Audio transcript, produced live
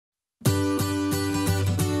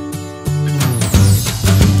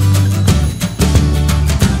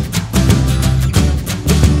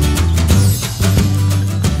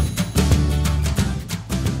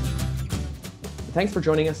Thanks for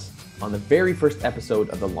joining us on the very first episode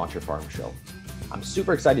of the Launch Your Farm Show. I'm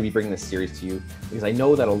super excited to be bringing this series to you because I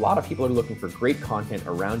know that a lot of people are looking for great content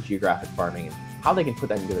around geographic farming and how they can put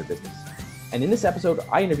that into their business. And in this episode,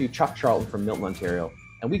 I interview Chuck Charlton from Milton, Ontario,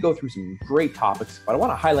 and we go through some great topics, but I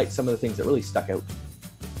want to highlight some of the things that really stuck out.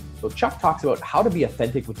 So Chuck talks about how to be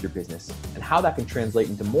authentic with your business and how that can translate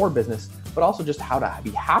into more business, but also just how to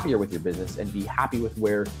be happier with your business and be happy with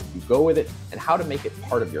where you go with it and how to make it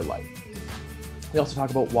part of your life. We also talk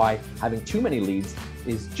about why having too many leads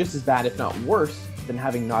is just as bad, if not worse, than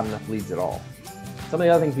having not enough leads at all. Some of the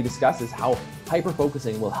other things we discuss is how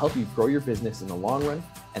hyper-focusing will help you grow your business in the long run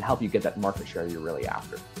and help you get that market share you're really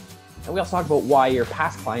after. And we also talk about why your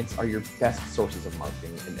past clients are your best sources of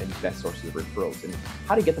marketing and best sources of referrals and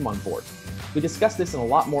how to get them on board. We discuss this and a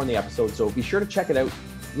lot more in the episode, so be sure to check it out.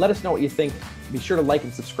 Let us know what you think. Be sure to like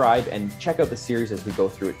and subscribe and check out the series as we go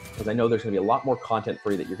through it, because I know there's going to be a lot more content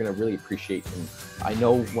for you that you're going to really appreciate. And I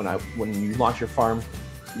know when you launch your farm,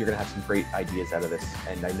 you're going to have some great ideas out of this,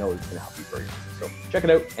 and I know it's going to help you grow your business. So check it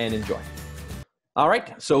out and enjoy. All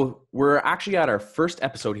right, so we're actually at our first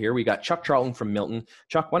episode here. We got Chuck Charlton from Milton.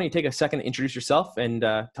 Chuck, why don't you take a second to introduce yourself and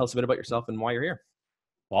tell us a bit about yourself and why you're here?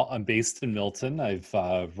 Well, I'm based in Milton. I've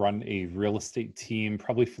run a real estate team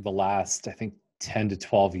probably for the last, 10 to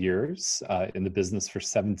 12 years, in the business for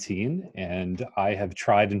 17. And I have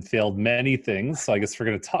tried and failed many things. So I guess we're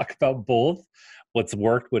going to talk about both, what's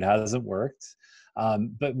worked, what hasn't worked.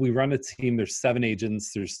 But we run a team. There's 7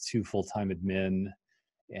 agents. There's 2 full-time admin.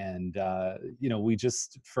 And, we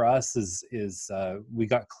just, for us we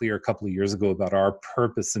got clear a couple of years ago about our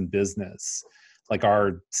purpose in business. Like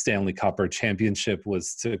our Stanley Cup, our championship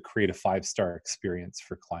was to create a 5-star experience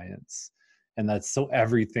for clients. And that's so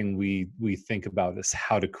everything we think about is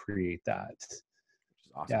how to create that.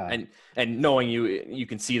 Awesome. Yeah. And knowing you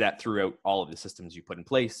can see that throughout all of the systems you put in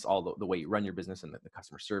place, all the way you run your business and the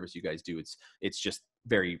customer service you guys do. It's just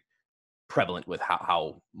very prevalent with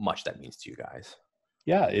how much that means to you guys.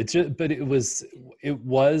 Yeah,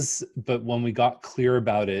 but when we got clear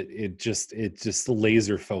about it, it just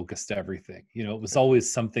laser focused everything. It was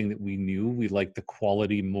always something that we knew we liked the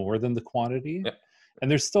quality more than the quantity. Yep. And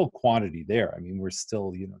there's still quantity there. I mean, we're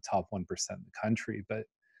still, top 1% in the country, but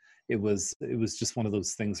it was just one of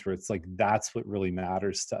those things where it's like, that's what really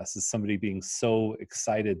matters to us, is somebody being so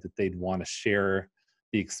excited that they'd want to share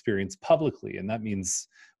the experience publicly. And that means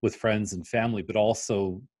with friends and family, but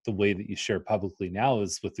also the way that you share publicly now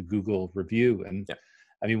is with the Google review. And yeah.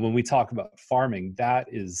 I mean, when we talk about farming, that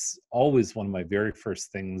is always one of my very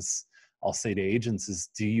first things I'll say to agents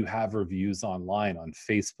is, do you have reviews online on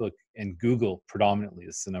Facebook and Google predominantly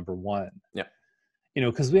is the number one? Yeah.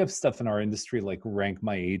 Because we have stuff in our industry like Rank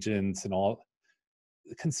My Agent and all.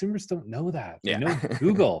 Consumers don't know that. They know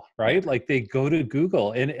Google, right? Like they go to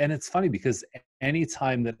Google. And it's funny because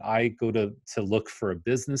anytime that I go to look for a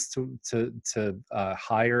business to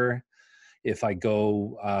hire, if I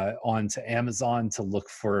go onto Amazon to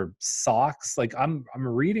look for socks, like I'm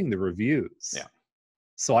reading the reviews. Yeah.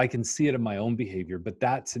 So I can see it in my own behavior. But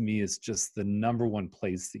that to me is just the number one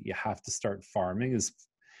place that you have to start farming, is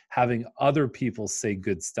having other people say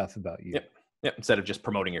good stuff about you. Yep. Yep. Instead of just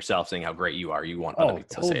promoting yourself, saying how great you are, you want other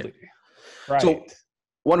people to say it. Right. So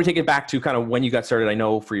why don't we take it back to kind of when you got started? I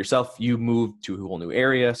know for yourself, you moved to a whole new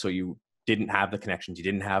area. So you didn't have the connections, you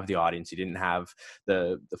didn't have the audience, you didn't have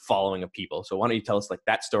the following of people. So why don't you tell us like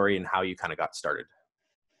that story and how you kind of got started?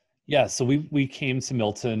 Yeah, so we came to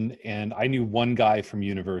Milton, and I knew one guy from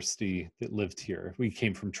university that lived here. We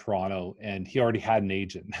came from Toronto, and he already had an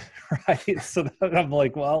agent, right? So I'm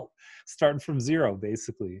like, well, starting from zero,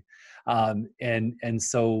 basically. And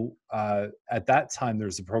so at that time, there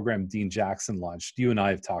was a program Dean Jackson launched. You and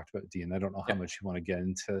I have talked about Dean. I don't know how much you want to get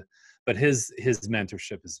into, but his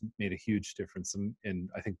mentorship has made a huge difference in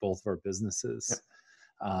I think both of our businesses. Yep.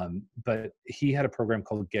 But he had a program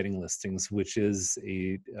called Getting Listings, which is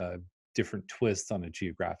a different twist on a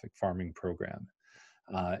geographic farming program.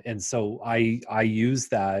 And so I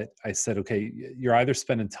used that. I said, okay, you're either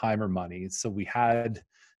spending time or money. So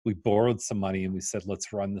we borrowed some money and we said,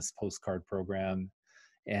 let's run this postcard program,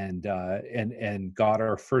 and got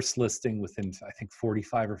our first listing within, I think,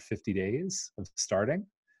 45 or 50 days of starting,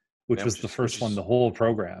 which was the first one, the whole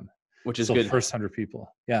program, which is so good. First 100 people.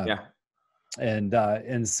 Yeah. Yeah.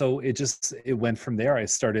 And so it went from there. I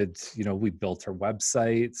started, we built our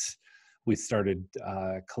website, we started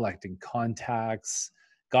collecting contacts,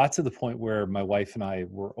 got to the point where my wife and I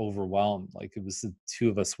were overwhelmed. Like it was the 2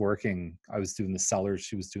 of us working. I was doing the sellers,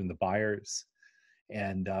 she was doing the buyers.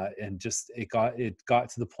 And just, it got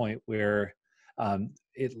to the point where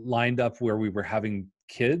it lined up where we were having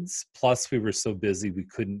kids. Plus we were so busy, we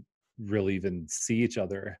couldn't really even see each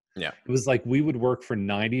other. Yeah. It was like we would work for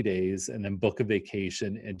 90 days and then book a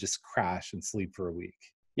vacation and just crash and sleep for a week.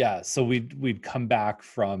 Yeah, so we'd come back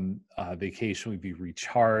from vacation, we'd be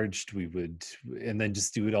recharged, and then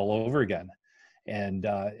just do it all over again.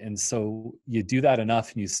 And so you do that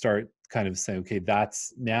enough, and you start kind of saying, okay,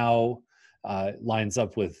 that's now lines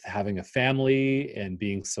up with having a family and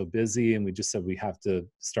being so busy, and we just said we have to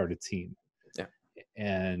start a team. Yeah.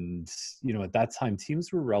 And at that time,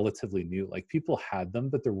 teams were relatively new. Like, people had them,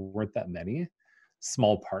 but there weren't that many.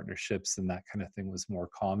 Small partnerships and that kind of thing was more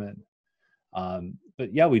common.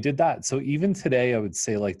 But yeah, we did that. So even today, I would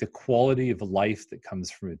say, like, the quality of life that comes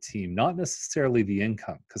from a team, not necessarily the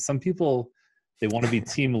income, because some people, they want to be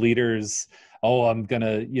team leaders. Oh, I'm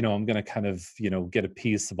gonna kind of, get a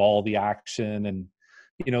piece of all the action, and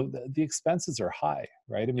the expenses are high,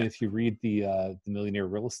 right? I mean, if you read the Millionaire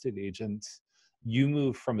Real Estate Agent, you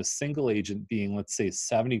move from a single agent being, let's say,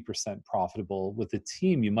 70% profitable. With a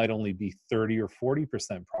team, you might only be 30 or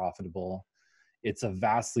 40% profitable. It's a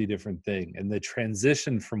vastly different thing. And the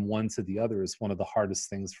transition from one to the other is one of the hardest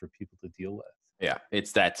things for people to deal with. Yeah,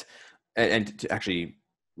 it's that, and to actually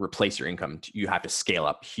replace your income, you have to scale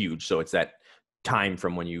up huge. So it's that time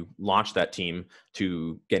from when you launch that team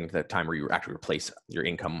to getting to that time where you actually replace your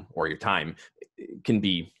income or your time, it can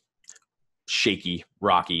be shaky,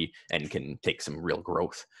 rocky, and can take some real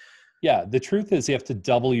growth. Yeah, the truth is you have to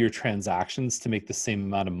double your transactions to make the same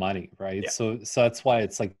amount of money, right? Yeah. So that's why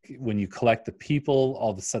it's like when you collect the people, all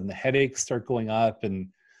of a sudden the headaches start going up and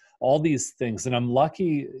all these things. And I'm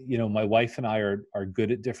lucky, my wife and I are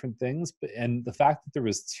good at different things, and the fact that there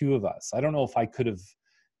was two of us, I don't know if I could have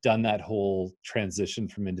done that whole transition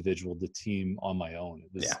from individual to team on my own. It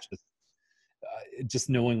was just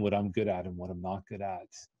knowing what I'm good at and what I'm not good at.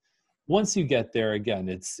 Once you get there, again,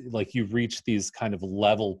 it's like you reach these kind of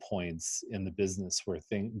level points in the business where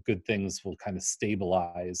good things will kind of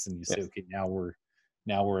stabilize, and you say, okay, now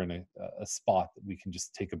we're in a spot that we can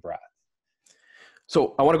just take a breath.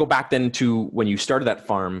 So I want to go back then to when you started that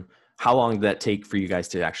farm. How long did that take for you guys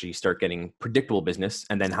to actually start getting predictable business?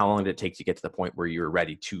 And then how long did it take to get to the point where you were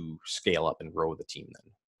ready to scale up and grow the team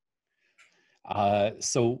then?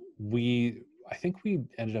 So I think we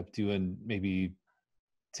ended up doing maybe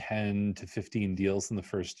 10 to 15 deals in the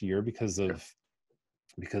first year because of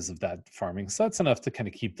that farming. So that's enough to kind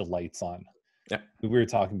of keep the lights on. Yeah. We were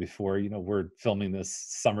talking before, we're filming this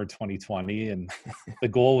summer 2020, and the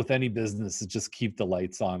goal with any business is just keep the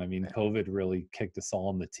lights on. I mean, COVID really kicked us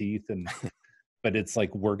all in the teeth, but it's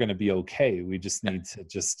like, we're going to be okay. We just need to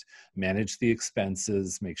just manage the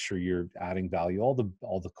expenses, make sure you're adding value, all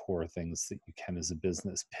the core things that you can as a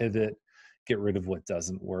business, pivot, get rid of what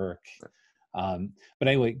doesn't work. But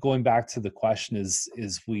anyway, going back to the question is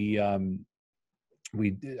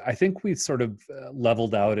I think we sort of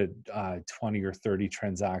leveled out at 20 or 30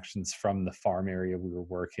 transactions from the farm area we were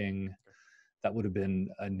working. That would have been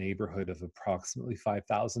a neighborhood of approximately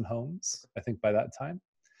 5,000 homes, I think, by that time.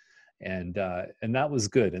 And that was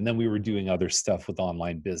good. And then we were doing other stuff with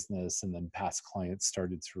online business, and then past clients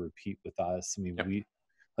started to repeat with us. I mean,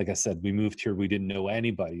 like I said, we moved here, we didn't know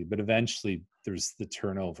anybody, but eventually there's the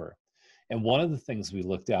turnover. And one of the things we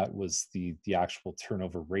looked at was the actual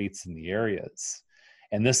turnover rates in the areas.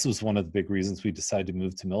 And this was one of the big reasons we decided to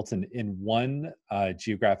move to Milton. In one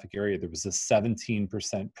geographic area, there was a 17%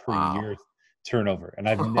 per year turnover. And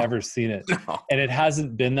I've never seen it. No. And it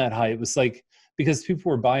hasn't been that high. It was like, because people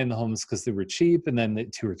were buying the homes because they were cheap. And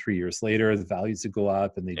then 2 or 3 years later, the values would go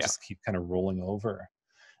up and they just keep kind of rolling over.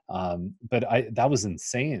 But that was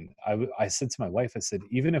insane. I said to my wife, I said,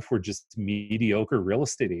 even if we're just mediocre real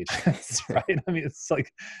estate agents, right? I mean, it's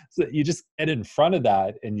like, so you just get in front of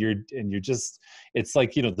that and you're just, it's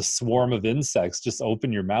like, the swarm of insects, just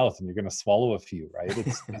open your mouth and you're going to swallow a few, right?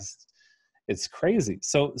 It's crazy.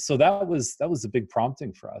 So that was a big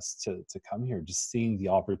prompting for us to come here, just seeing the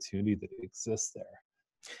opportunity that exists there.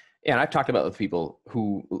 And I've talked about with people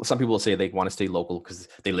some people will say they want to stay local because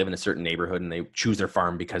they live in a certain neighborhood and they choose their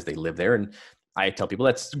farm because they live there. And I tell people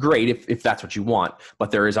that's great if that's what you want,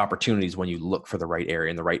 but there is opportunities when you look for the right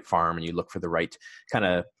area and the right farm, and you look for the right kind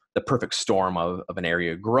of the perfect storm of an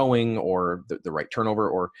area growing, or the right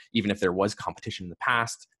turnover, or even if there was competition in the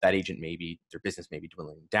past, that agent their business may be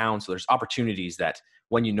dwindling down. So there's opportunities that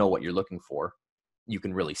when you know what you're looking for, you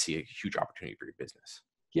can really see a huge opportunity for your business.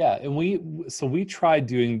 Yeah, and we tried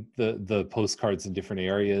doing the postcards in different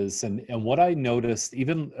areas, and what I noticed,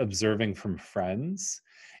 even observing from friends,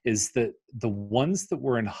 is that the ones that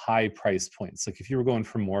were in high price points, like if you were going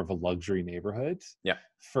for more of a luxury neighborhood,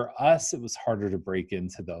 for us it was harder to break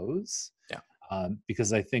into those.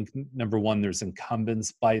 Because I think number one, there's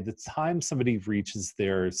incumbents. By the time somebody reaches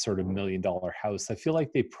their sort of $1 million house, I feel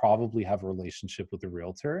like they probably have a relationship with the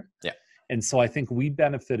realtor. Yeah. And so I think we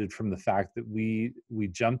benefited from the fact that we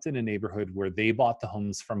jumped in a neighborhood where they bought the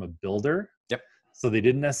homes from a builder. Yep. So they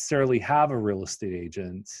didn't necessarily have a real estate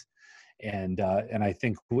agent. And I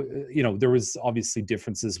think, there was obviously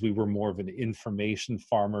differences. We were more of an information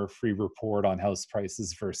farmer, free report on house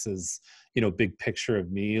prices versus, big picture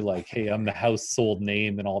of me, like, hey, I'm the house sold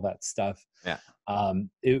name and all that stuff. Yeah.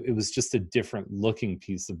 It was just a different looking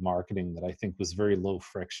piece of marketing that I think was very low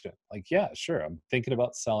friction. Like, yeah, sure, I'm thinking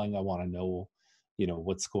about selling. I want to know,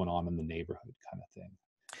 what's going on in the neighborhood kind of thing.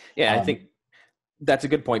 Yeah, I think that's a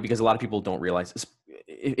good point, because a lot of people don't realize,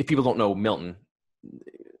 if people don't know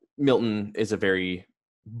Milton is a very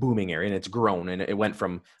booming area, and it's grown, and it went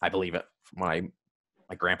from, I believe it, when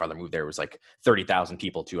my grandfather moved there, it was like 30,000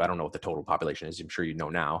 people to, I don't know what the total population is. I'm sure you know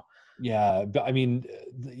now. Yeah, but I mean,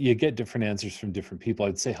 you get different answers from different people.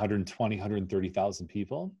 I'd say 120, 130,000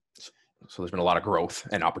 people. So there's been a lot of growth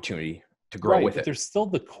and opportunity to grow with it. There's still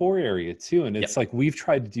the core area too. And it's like, we've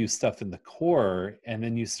tried to do stuff in the core, and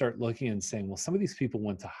then you start looking and saying, well, some of these people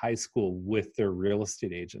went to high school with their real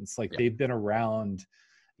estate agents. Like they've been around,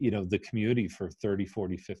 the community for 30,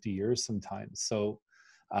 40, 50 years sometimes. So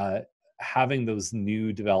having those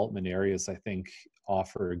new development areas, I think,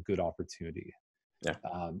 offer a good opportunity. Yeah.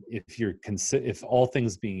 If all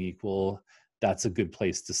things being equal, that's a good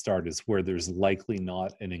place to start, is where there's likely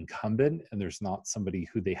not an incumbent and there's not somebody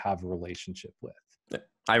who they have a relationship with.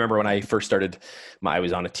 I remember when I first started, I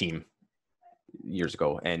was on a team years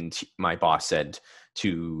ago, and my boss said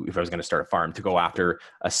if I was going to start a farm, to go after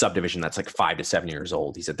a subdivision that's like 5 to 7 years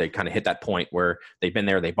old. He said they kind of hit that point where they've been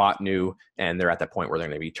there, they bought new, and they're at that point where they're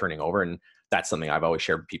going to be turning over. And that's something I've always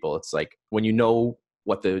shared with people. It's like, when you know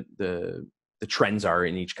what the trends are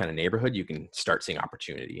in each kind of neighborhood, you can start seeing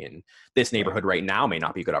opportunity. And this neighborhood right now may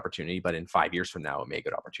not be a good opportunity, but in 5 years from now, it may be a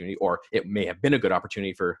good opportunity, or it may have been a good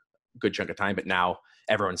opportunity for a good chunk of time, but now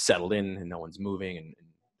everyone's settled in and no one's moving, and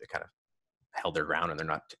they kind of held their ground and they're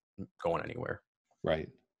not going anywhere. Right.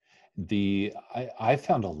 I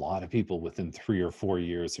found a lot of people within 3 or 4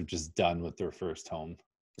 years are just done with their first home.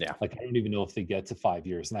 Yeah. Like, I don't even know if they get to 5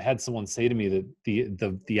 years. And I had someone say to me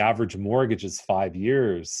that the average mortgage is 5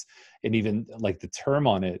 years, and even like the term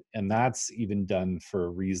on it. And that's even done for a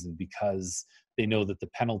reason, because they know that the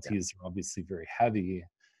penalties are obviously very heavy,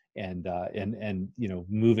 and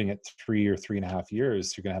moving at 3 or 3.5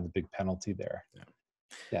 years, you're going to have a big penalty there.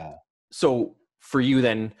 Yeah. So for you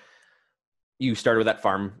then, you started with that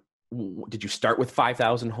farm. Did you start with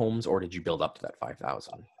 5,000 homes, or did you build up to that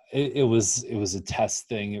 5,000? It was a test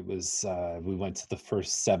thing. It was, we went to the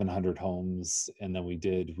first 700 homes, and then we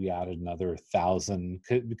added another 1,000,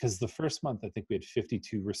 because the first month, I think we had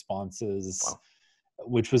 52 responses. Wow.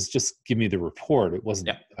 Which was just give me the report. It wasn't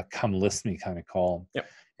a come list me kind of call. Yep.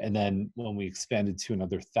 And then when we expanded to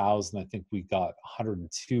another 1,000, I think we got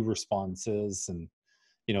 102 responses, and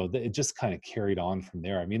it just kind of carried on from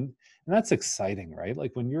there. I mean, and that's exciting, right?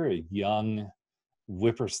 Like, when you're a young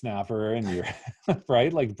whippersnapper and you're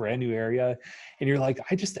right, like, brand new area, and you're like,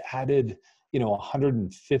 I just added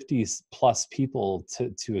 150 plus people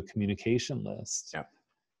to a communication list.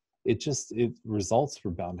 It results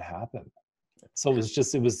were bound to happen. So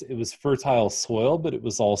it was fertile soil, but it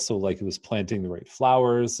was also like, it was planting the right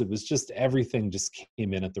flowers. It was just, everything just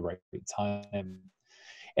came in at the right time.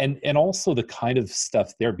 And also the kind of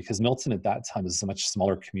stuff there, because Milton at that time was a much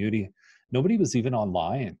smaller community. Nobody was even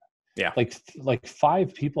online. Yeah. Like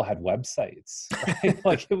 5 people had websites, right?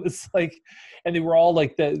 Like, it was like, and they were all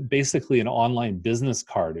like that, basically an online business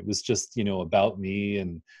card. It was just, about me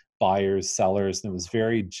and buyers, sellers, and it was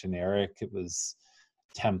very generic. It was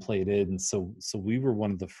templated. And so we were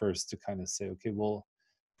one of the first to kind of say, okay, well,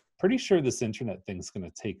 pretty sure this internet thing's going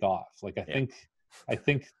to take off. Like, I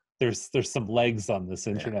think there's some legs on this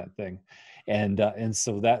internet thing. And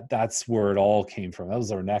so that's where it all came from. That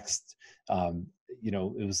was our next,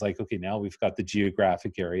 it was like, okay, now we've got the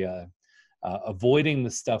geographic area, avoiding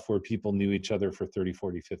the stuff where people knew each other for 30,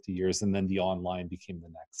 40, 50 years. And then the online became the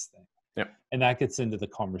next thing. Yep. And that gets into the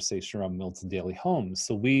conversation around Milton Daily Homes.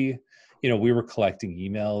 So we were collecting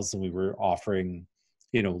emails, and we were offering,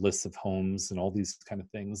 lists of homes and all these kind of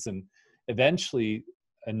things. And eventually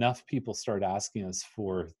enough people started asking us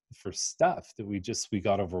for stuff that we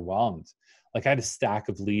got overwhelmed. Like, I had a stack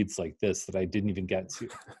of leads like this that I didn't even get to.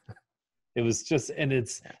 It was just, and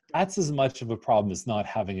that's as much of a problem as not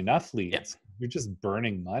having enough leads. Yeah. You're just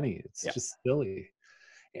burning money. It's just silly.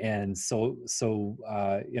 And so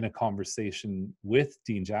in a conversation with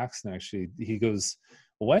Dean Jackson, actually, he goes,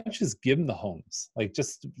 well, why don't you just give them the homes? Like,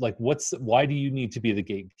 just like, why do you need to be the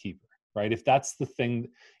gatekeeper, right? If that's the thing,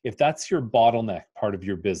 if that's your bottleneck part of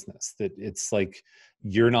your business, that it's like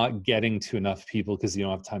you're not getting to enough people because you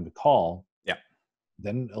don't have time to call, Yeah.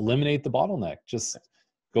 then eliminate the bottleneck. Just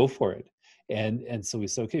go for it. And so we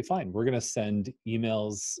said, okay, fine. We're going to send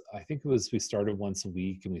emails. I think it was, we started once a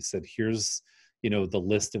week, and we said, here's, the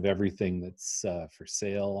list of everything that's for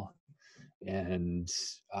sale. And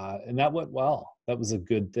that went well. That was a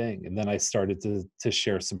good thing. And then I started to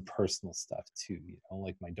share some personal stuff too.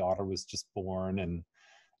 Like my daughter was just born and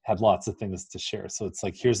had lots of things to share. So it's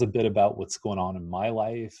like, here's a bit about what's going on in my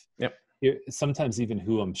life. Yep. Sometimes even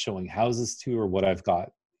who I'm showing houses to, or what I've got,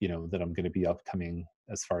 that I'm going to be upcoming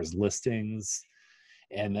as far as listings.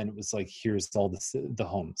 And then it was like, here's all the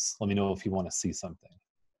homes. Let me know if you want to see something.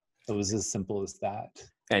 It was as simple as that.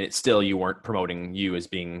 And it's still, you weren't promoting you as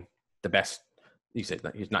being the best. You said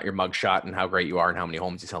that it's not your mugshot and how great you are and how many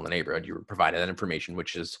homes you sell in the neighborhood. You provided that information,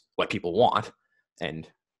 which is what people want. And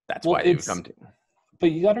that's why they would come to.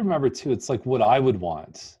 But you got to remember too, it's like what I would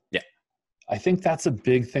want. Yeah. I think that's a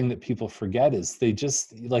big thing that people forget, is they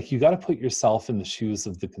just like, you got to put yourself in the shoes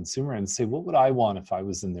of the consumer and say, what would I want if I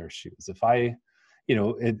was in their shoes? If I,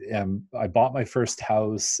 I bought my first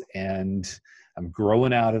house and I'm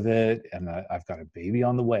growing out of it and I've got a baby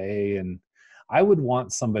on the way, and I would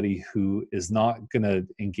want somebody who is not going to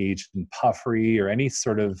engage in puffery or any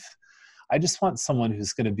sort of, I just want someone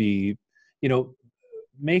who's going to be,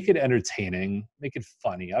 make it entertaining, make it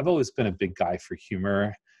funny. I've always been a big guy for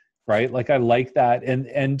humor, right? Like I like that,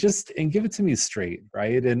 and give it to me straight,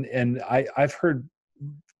 right? And I've heard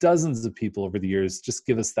dozens of people over the years just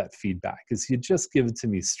give us that feedback, is you just give it to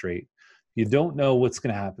me straight. You don't know what's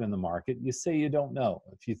going to happen in the market. You say you don't know.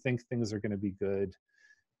 If you think things are going to be good,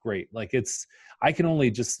 great. Like I can only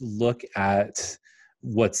just look at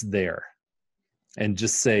what's there and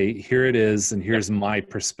just say, here it is, and here's my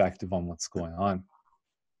perspective on what's going on.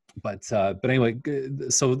 But anyway,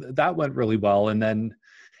 so that went really well. And then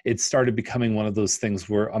it started becoming one of those things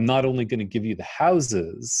where I'm not only going to give you the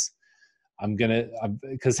houses,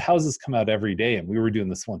 because houses come out every day, and we were doing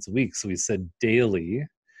this once a week. So we said daily,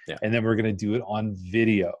 and then we're going to do it on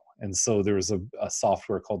video. And so there was a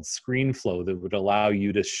software called ScreenFlow that would allow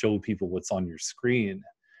you to show people what's on your screen.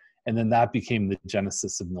 And then that became the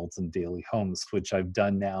genesis of Milton Daily Homes, which I've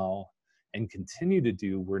done now and continue to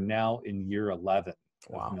do. We're now in year 11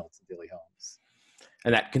 of Milton Daily Homes.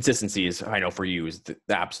 And that consistency is, I know for you, is the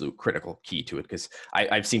absolute critical key to it. Because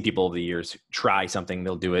I've seen people over the years try something,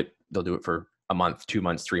 they'll do it for a month, 2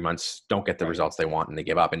 months, 3 months, don't get the results they want, and they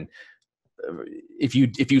give up. And if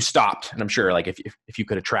you stopped, and I'm sure like if you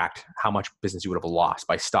could attract how much business you would have lost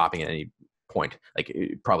by stopping at any point, like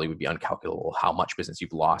it probably would be uncalculable how much business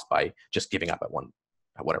you've lost by just giving up at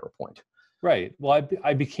whatever point. Right. Well,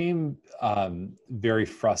 I became very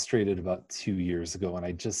frustrated about 2 years ago, and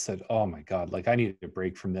I just said, oh my God, like I need a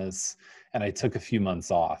break from this. And I took a few months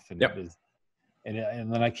off, and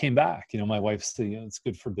and then I came back. My wife said, it's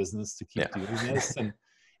good for business to keep doing this.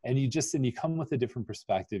 And you come with a different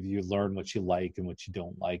perspective. You learn what you like and what you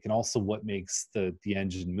don't like, and also what makes the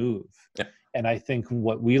engine move. Yeah. And I think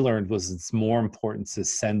what we learned was it's more important to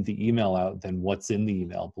send the email out than what's in the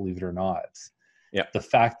email, believe it or not. Yeah. The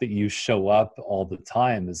fact that you show up all the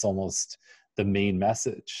time is almost the main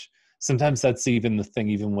message. Sometimes that's even the thing,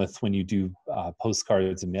 even with when you do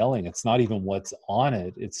postcards and mailing, it's not even what's on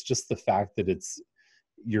it. It's just the fact that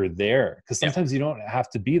you're there. Because sometimes you don't have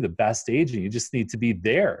to be the best agent. You just need to be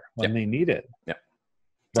there when they need it. Yeah.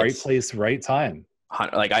 Right place, right time.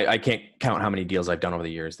 Like I can't count how many deals I've done over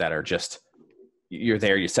the years that are just, you're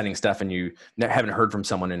there, you're sending stuff, and you haven't heard from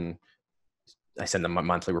someone, and I send them a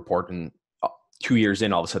monthly report, and 2 years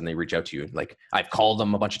in, all of a sudden they reach out to you. Like I've called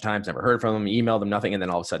them a bunch of times, never heard from them, emailed them, nothing. And then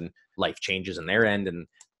all of a sudden life changes on their end and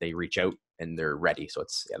they reach out and they're ready. So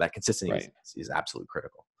it's that consistency is absolutely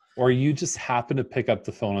critical. Or you just happen to pick up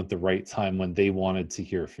the phone at the right time when they wanted to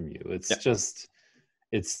hear from you. It's just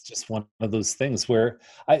one of those things where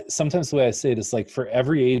sometimes the way I say it is like, for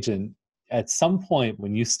every agent, at some point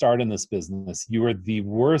when you start in this business, you are the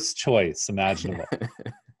worst choice imaginable.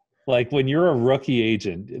 Like when you're a rookie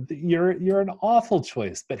agent, you're an awful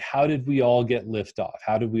choice. But how did we all get liftoff?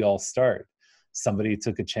 How did we all start? Somebody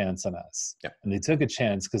took a chance on us. Yeah. And they took a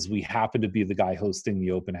chance because we happened to be the guy hosting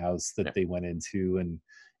the open house that they went into,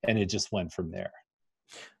 and it just went from there.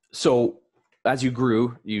 So as you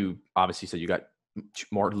grew, you obviously said you got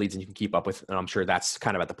more leads than you can keep up with. And I'm sure that's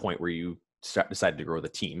kind of at the point where you decided to grow the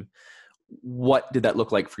team. What did that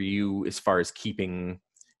look like for you as far as keeping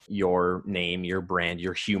your name, your brand,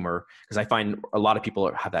 your humor. Because I find a lot of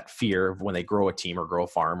people have that fear of when they grow a team or grow a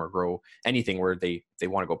farm or grow anything where they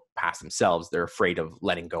want to go past themselves. They're afraid of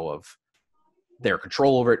letting go of their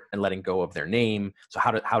control over it and letting go of their name. So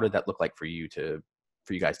how did that look like for you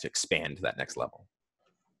guys to expand to that next level?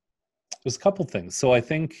 There's a couple things. So I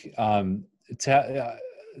think to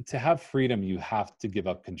have freedom, you have to give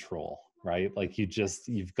up control, right? Like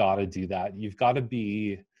you've got to do that. You've got to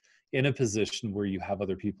be in a position where you have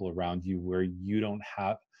other people around you where you don't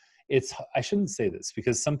have, I shouldn't say this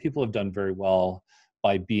because some people have done very well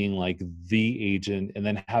by being like the agent and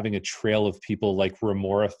then having a trail of people like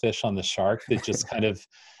remora fish on the shark that just kind of,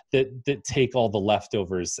 that take all the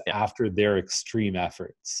leftovers after their extreme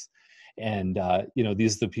efforts. And,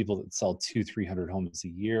 these are the people that sell 200-300 homes a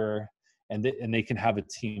year. And they can have a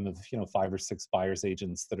team of, 5 or 6 buyer's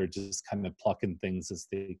agents that are just kind of plucking things as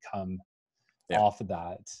they come off of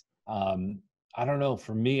that. I don't know.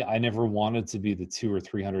 For me, I never wanted to be the 200 or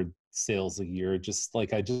 300 sales a year. Just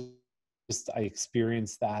like I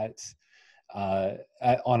experienced that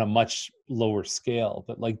on a much lower scale,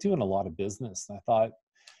 but like doing a lot of business. And I thought,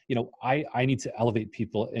 I need to elevate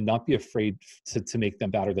people and not be afraid to make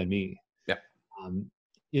them better than me. Yeah.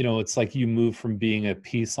 It's like you move from being a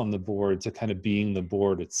piece on the board to kind of being the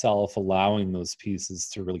board itself, allowing those pieces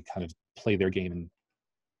to really kind of play their game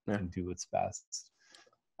and do its best.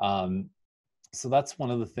 So that's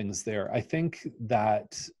one of the things there. I think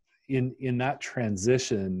that in that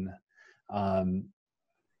transition, I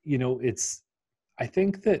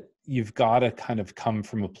think that you've got to kind of come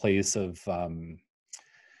from a place of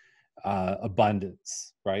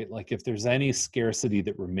abundance, right? Like if there's any scarcity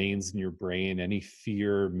that remains in your brain, any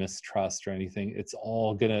fear, mistrust, or anything, it's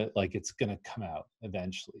gonna come out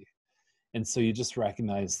eventually. And so you just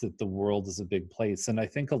recognize that the world is a big place. And I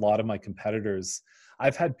think a lot of my competitors,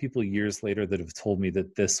 I've had people years later that have told me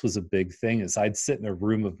that this was a big thing, is I'd sit in a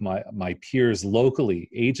room of my peers locally,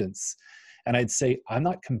 agents, and I'd say, I'm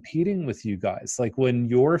not competing with you guys. Like when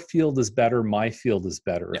your field is better, my field is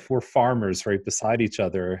better. If we're farmers right beside each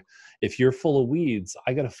other, if you're full of weeds,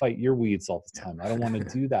 I got to fight your weeds all the time. I don't want to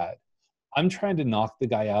do that. I'm trying to knock the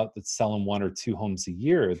guy out that's selling 1 or 2 homes a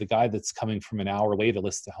year, the guy that's coming from an hour away to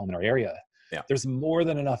list a home in our area. Yeah. There's more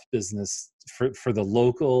than enough business for the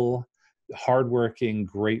local, hardworking,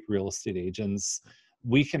 great real estate agents.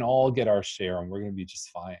 We can all get our share and we're going to be just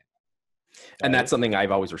fine. And that's something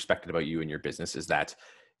I've always respected about you and your business, is that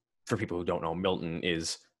for people who don't know, Milton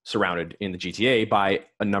is surrounded in the GTA by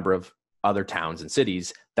a number of other towns and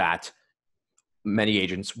cities that many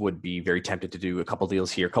agents would be very tempted to do a couple deals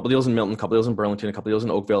here, a couple deals in Milton, a couple deals in Burlington, a couple deals in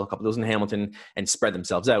Oakville, a couple deals in Hamilton, and spread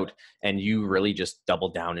themselves out. And you really just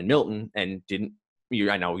doubled down in Milton and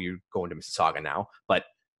I know you're going to Mississauga now, but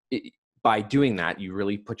by doing that, you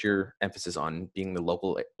really put your emphasis on being the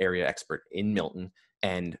local area expert in Milton.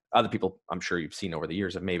 And other people, I'm sure you've seen over the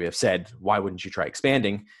years, have said, why wouldn't you try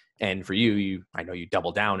expanding? And for you, I know you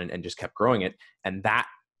doubled down and just kept growing it. And that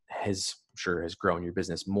has grown your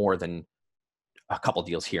business more than a couple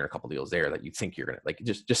deals here, a couple deals there that you think you're going to like.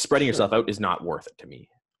 Just spreading yourself out is not worth it to me.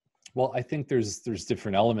 Well, I think there's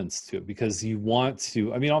different elements to it, because you want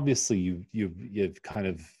to, I mean, obviously you've kind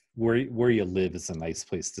of where you live is a nice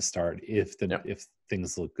place to start if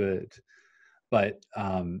things look good. But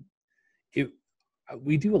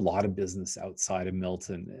we do a lot of business outside of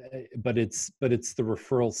Milton, but it's the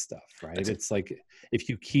referral stuff, right? It's like if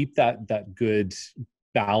you keep that good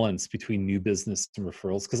balance between new business and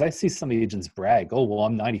referrals, because I see some agents brag, oh, well,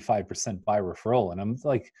 I'm 95% by referral. And I'm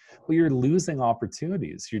like, well, you're losing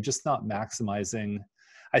opportunities. You're just not maximizing.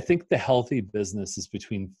 I think the healthy business is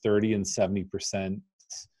between 30 and 70%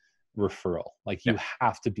 referral. Like you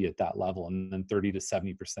have to be at that level, and then 30 to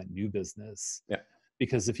 70% new business. Yeah.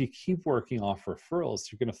 Because if you keep working off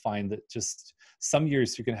referrals, you're going to find that just some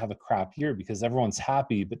years you're going to have a crap year because everyone's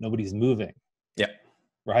happy, but nobody's moving. Yeah.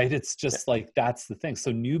 Right. It's just like, that's the thing.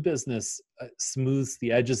 So new business smooths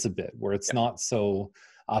the edges a bit, where it's not so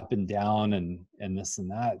up and down and this and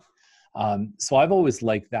that. So I've always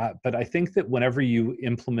liked that. But I think that whenever you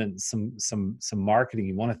implement some marketing,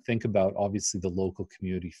 you want to think about obviously the local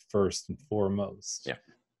community first and foremost. Yeah.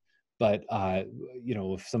 But,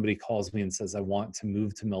 if somebody calls me and says, I want to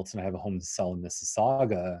move to Milton, I have a home to sell in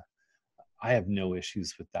Mississauga, I have no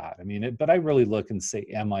issues with that. I mean, but I really look and say,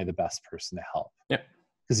 am I the best person to help? Yeah.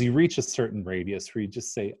 Because you reach a certain radius where you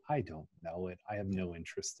just say, I don't know it. I have no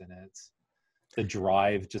interest in it. The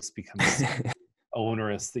drive just becomes so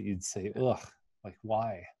onerous that you'd say, ugh, like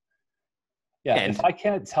why? Yeah, and if I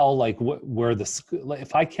can't tell like where the school,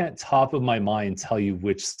 if I can't top of my mind tell you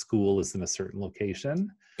which school is in a certain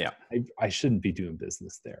location, I shouldn't be doing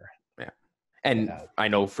business there. Yeah, And Yeah. I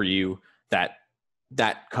know for you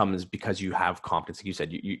that comes because you have confidence. Like you said,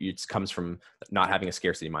 it comes from not having a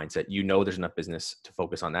scarcity mindset. There's enough business to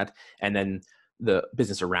focus on that. And then the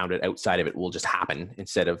business around it, outside of it, will just happen.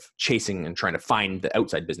 Instead of chasing and trying to find the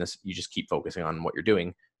outside business, you just keep focusing on what you're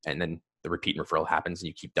doing. And then the repeat and referral happens, and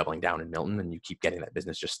you keep doubling down in Milton, and you keep getting that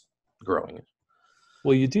business just growing.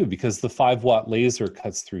 Well, you do, because the 5-watt laser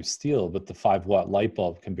cuts through steel, but the 5-watt light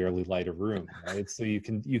bulb can barely light a room, right? So you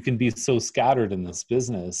can be so scattered in this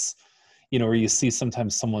business, where you see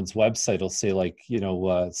sometimes someone's website will say like,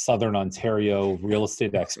 Southern Ontario real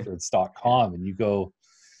estate experts.com. And you go,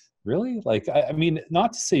 really? Like, I mean,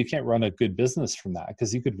 not to say you can't run a good business from that,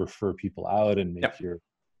 because you could refer people out and make your,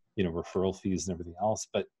 referral fees and everything else.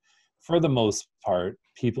 But for the most part,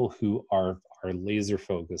 people who are laser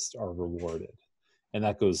focused are rewarded. And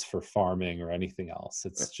that goes for farming or anything else.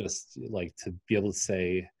 It's just like to be able to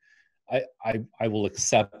say, I will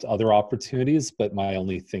accept other opportunities, but my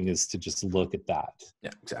only thing is to just look at that.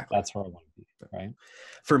 Yeah, exactly. That's where I want to be, right?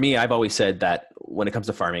 For me, I've always said that when it comes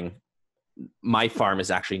to farming, my farm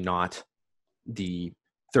is actually not the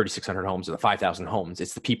 3,600 homes or the 5,000 homes.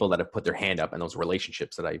 It's the people that have put their hand up and those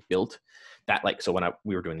relationships that I've built. That, like, so when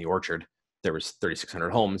we were doing the orchard, there was 3,600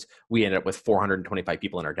 homes. We ended up with 425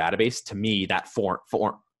 people in our database. To me, that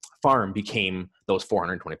farm became those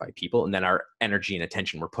 425 people. And then our energy and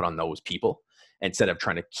attention were put on those people instead of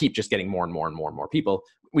trying to keep just getting more and more and more and more people.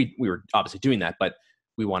 We were obviously doing that, but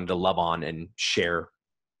we wanted to love on and share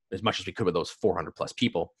as much as we could with those 400 plus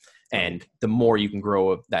people. And the more you can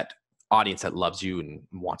grow that audience that loves you and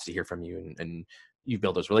wants to hear from you, and you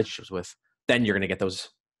build those relationships with, then you're going to get those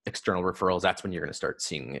external referrals. That's when you're going to start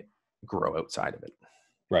seeing it grow outside of it.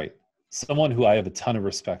 Right. Someone who I have a ton of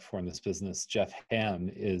respect for in this business, Jeff Ham,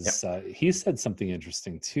 is he said something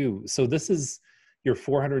interesting too. So this is your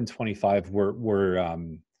 425 were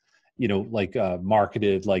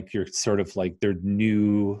marketed, like you're sort of like they're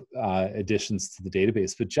new additions to the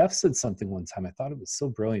database. But Jeff said something one time, I thought it was so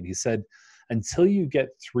brilliant. He said, until you get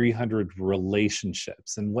 300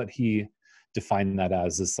 relationships, and what he defined that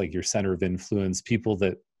as is like your center of influence, people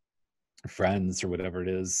that friends or whatever it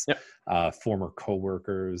is, former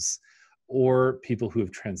coworkers, or people who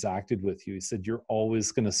have transacted with you. He said, you're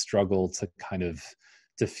always going to struggle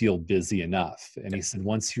to feel busy enough. And he said,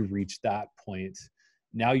 once you reach that point,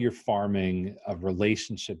 now you're farming a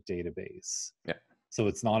relationship database. Yeah. So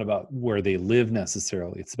it's not about where they live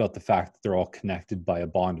necessarily. It's about the fact that they're all connected by a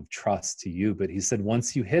bond of trust to you. But he said,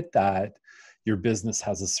 once you hit that, your business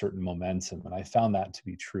has a certain momentum. And I found that to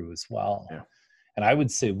be true as well. Yeah. And I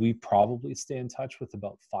would say we probably stay in touch with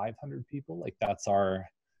about 500 people. Like that's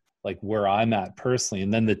where I'm at personally.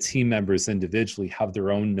 And then the team members individually have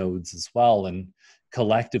their own nodes as well. And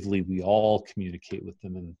collectively, we all communicate with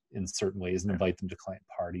them in certain ways and invite them to client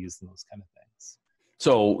parties and those kind of things.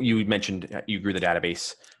 So you mentioned you grew the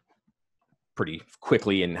database pretty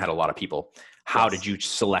quickly and had a lot of people. How did you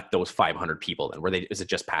select those 500 people then? Is it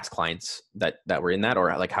just past clients that were in that,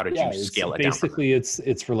 or like how did you scale it down? Basically,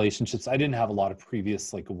 it's relationships. I didn't have a lot of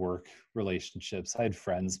previous like work relationships. I had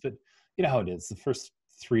friends, but you know how it is. The first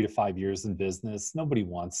 3 to 5 years in business, nobody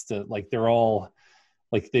wants to, like, they're all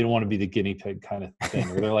like, they don't want to be the guinea pig kind of thing,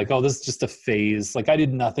 or they're like, oh, this is just a phase. Like I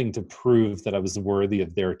did nothing to prove that I was worthy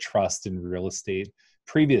of their trust in real estate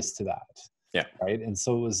previous to that. Yeah. Right. And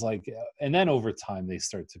so it was like, and then over time they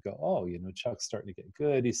start to go, oh, Chuck's starting to get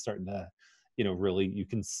good. He's starting to, really, you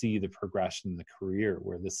can see the progression in the career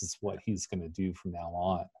where this is what he's going to do from now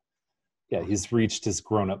on. Yeah. He's reached his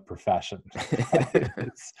grown-up profession.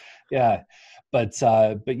 Yeah. But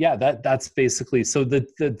yeah, that's basically, so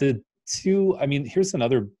the two, I mean, here's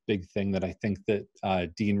another big thing that I think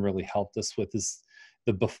that Dean really helped us with is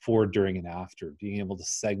the before, during, and after, being able to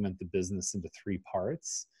segment the business into 3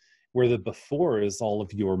 parts. Where the before is all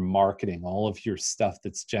of your marketing, all of your stuff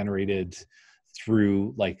that's generated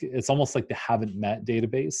through, like, it's almost like the haven't met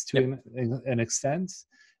database to an extent.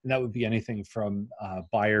 And that would be anything from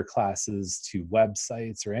buyer classes to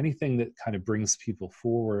websites or anything that kind of brings people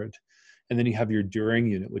forward. And then you have your during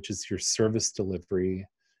unit, which is your service delivery.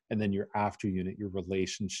 And then your after unit, your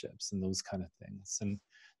relationships and those kind of things. And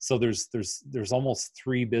so there's almost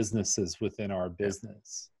 3 businesses within our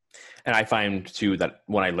business. And I find too that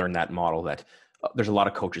when I learned that model, that there's a lot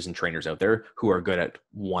of coaches and trainers out there who are good at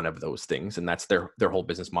one of those things, and that's their whole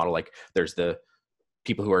business model. Like there's the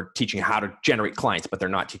people who are teaching how to generate clients, but they're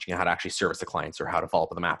not teaching how to actually service the clients or how to follow up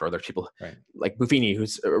with them after. Or there's people like Buffini,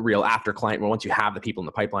 who's a real after client. Well, once you have the people in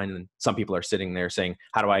the pipeline, and some people are sitting there saying,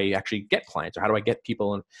 how do I actually get clients, or how do I get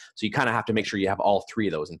people? And so you kind of have to make sure you have all 3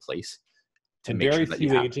 of those in place. to And make very sure that you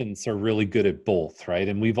few have. agents are really good at both, right?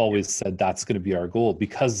 And we've always said that's going to be our goal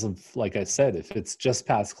because of, like I said, if it's just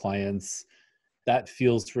past clients, that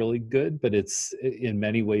feels really good, but it's in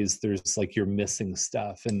many ways there's like you're missing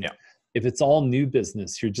stuff. And Yeah. if it's all new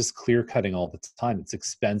business, you're just clear cutting all the time. It's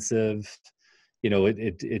expensive.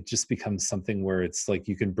 It just becomes something where it's like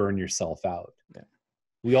you can burn yourself out. Yeah.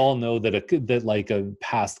 We all know that that like a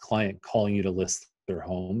past client calling you to list their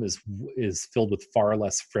home is filled with far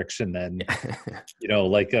less friction than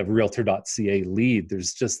like a realtor.ca lead.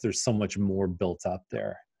 There's so much more built up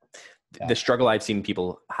there. Yeah. The struggle I've seen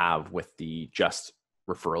people have with the just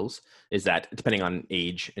referrals is that depending on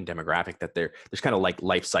age and demographic, that there's kind of like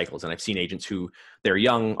life cycles. And I've seen agents who they're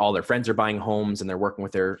young, all their friends are buying homes and they're working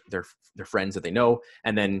with their friends that they know.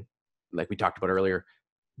 And then like we talked about earlier,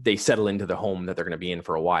 they settle into the home that they're going to be in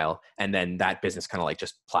for a while. And then that business kind of like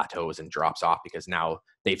just plateaus and drops off because now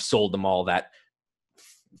they've sold them all that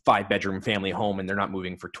 5-bedroom family home and they're not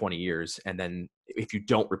moving for 20 years. And then if you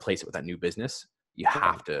don't replace it with that new business, you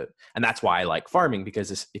have to. And that's why I like farming,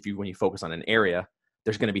 because when you focus on an area,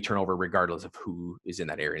 there's going to be turnover regardless of who is in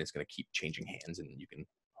that area. And it's going to keep changing hands and you can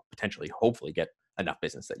potentially, hopefully get enough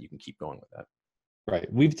business that you can keep going with that.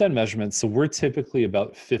 Right. We've done measurements. So we're typically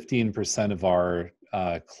about 15% of our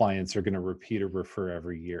clients are going to repeat or refer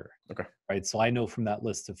every year. Okay. Right. So I know from that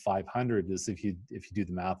list of 500 is if you do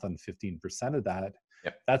the math on 15% of that,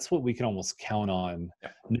 yep, that's what we can almost count on,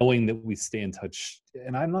 yep, knowing that we stay in touch.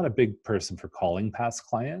 And I'm not a big person for calling past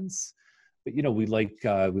clients, but we like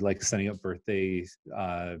sending out birthday,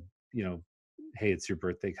 hey, it's your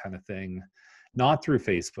birthday kind of thing, not through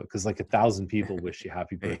Facebook, because like 1,000 people wish you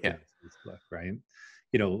happy birthday yeah, on Facebook, right?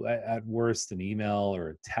 At worst, an email or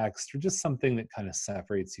a text or just something that kind of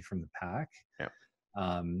separates you from the pack. yeah.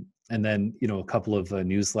 And then, a couple of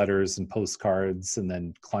newsletters and postcards and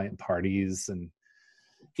then client parties and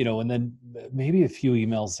then maybe a few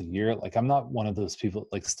emails a year. Like I'm not one of those people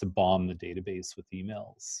that likes to bomb the database with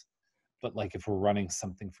emails, but like if we're running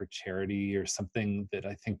something for charity or something that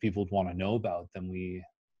I think people would want to know about, then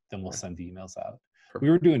we'll send emails out. Perfect. We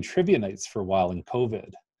were doing trivia nights for a while in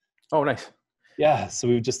COVID. Oh, nice. Yeah. So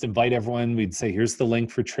we would just invite everyone. We'd say, here's the link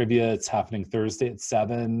for trivia. It's happening Thursday at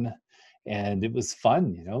 7. And it was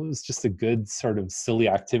fun. It was just a good sort of silly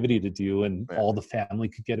activity to do. And all the family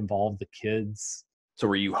could get involved, the kids. So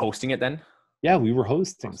were you hosting it then? Yeah, we were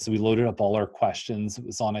hosting. Awesome. So we loaded up all our questions. It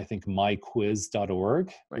was on, I think,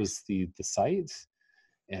 myquiz.org was the site.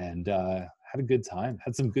 And had a good time.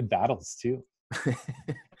 Had some good battles too.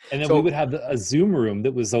 And then we would have a Zoom room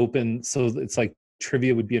that was open. So it's like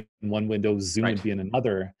trivia would be in one window, Zoom would be in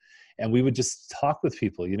another. And we would just talk with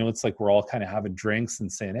people. It's like we're all kind of having drinks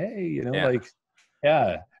and saying, hey, like,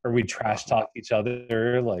 yeah. Or we trash talk each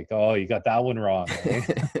other like, oh, you got that one wrong. Eh?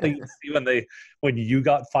 Like you see when you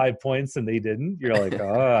got 5 points and they didn't, you're like,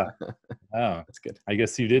 oh, that's good. I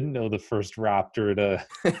guess you didn't know the first raptor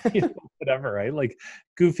to whatever, right? Like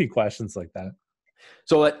goofy questions like that.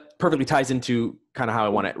 So that perfectly ties into kind of how I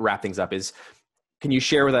want to wrap things up is, can you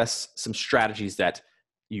share with us some strategies that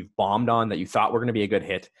you've bombed on that you thought were going to be a good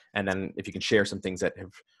hit? And then if you can share some things that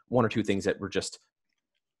have one or two things that were just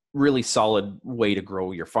really solid way to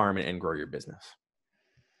grow your farm and grow your business.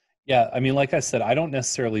 Yeah. I mean, like I said, I don't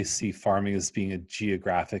necessarily see farming as being a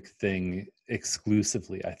geographic thing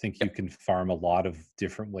exclusively. I think you can farm a lot of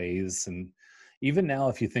different ways. And even now,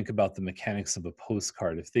 if you think about the mechanics of a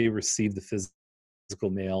postcard, if they receive the physical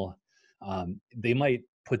mail, they might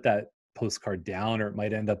put that postcard down or it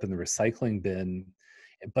might end up in the recycling bin.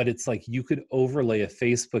 But it's like you could overlay a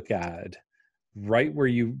Facebook ad right where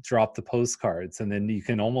you drop the postcards. And then you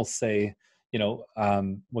can almost say,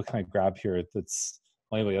 what can I grab here?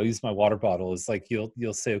 Anyway, I'll use my water bottle. It's like,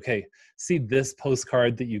 you'll say, okay, see this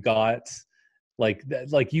postcard that you got, like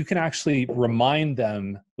you can actually remind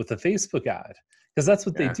them with a Facebook ad, because that's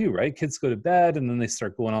what they do, right? Kids go to bed and then they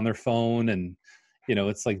start going on their phone. And,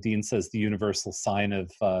 it's like Dean says, the universal sign of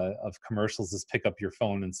commercials is pick up your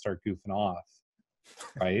phone and start goofing off.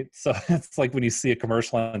 Right. So it's like when you see a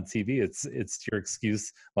commercial on TV, it's your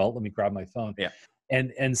excuse. Well, let me grab my phone. Yeah.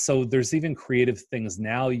 And so there's even creative things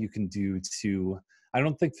now you can do to, I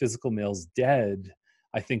don't think physical mail's dead.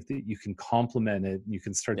 I think that you can complement it. You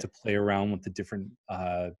can start to play around with the different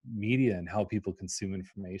media and how people consume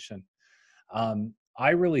information.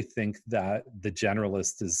 I really think that the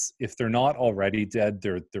generalist is, if they're not already dead,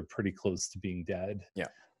 they're pretty close to being dead. Yeah.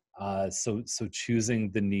 So choosing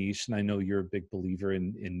the niche, and I know you're a big believer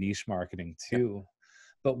in niche marketing too,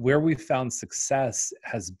 but where we found success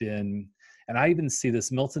has been, and I even see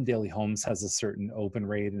this, Milton Daily Homes has a certain open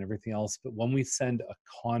rate and everything else, but when we send a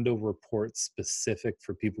condo report specific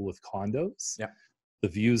for people with condos, the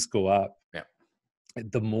views go up. Yeah.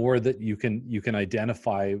 The more that you can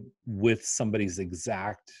identify with somebody's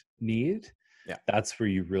exact need, Yeah. that's where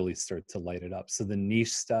you really start to light it up. So the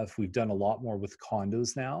niche stuff, we've done a lot more with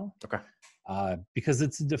condos now. Okay. Because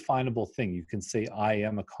it's a definable thing. You can say, I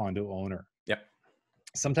am a condo owner. Yep.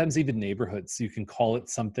 Sometimes even neighborhoods, you can call it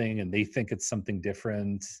something and they think it's something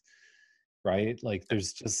different, right? Like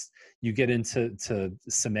there's just, you get into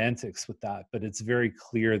semantics with that, but it's very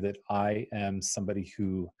clear that I am somebody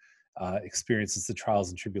who experiences the trials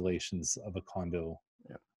and tribulations of a condo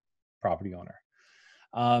property owner.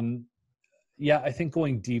 Yeah, I think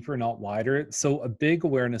going deeper, not wider. So a big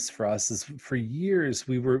awareness for us is, for years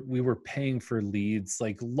we were paying for leads,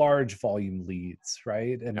 like large volume leads,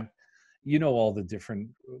 right? And you know, all the different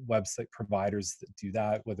website providers that do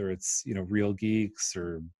that, whether it's, you know, Real Geeks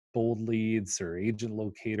or Bold Leads or Agent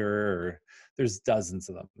Locator, or there's dozens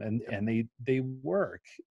of them, and they work.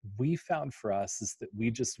 We found for us is that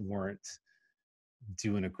we just weren't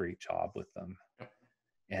doing a great job with them.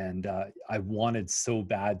 And I wanted so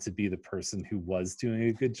bad to be the person who was doing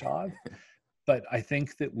a good job. But I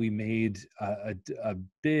think that we made a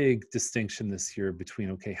big distinction this year between,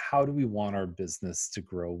 okay, how do we want our business to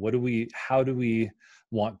grow? How do we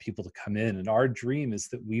want people to come in? And our dream is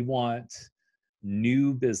that we want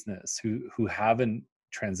new business who haven't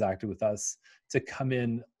transacted with us to come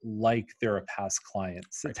in like they're a past client.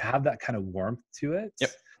 So to have that kind of warmth to it.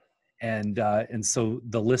 Yep. And so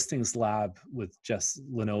the listings lab with Jess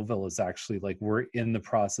Lenoville is actually, like, we're in the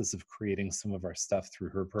process of creating some of our stuff through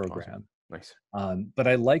her program. Awesome. Nice. But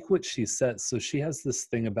I like what she said. So she has this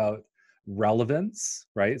thing about relevance,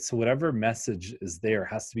 right? So whatever message is there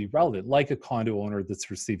has to be relevant, like a condo owner that's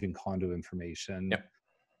receiving condo information. Yep.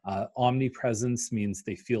 Omnipresence means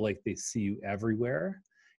they feel like they see you everywhere.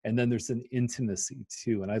 And then there's an intimacy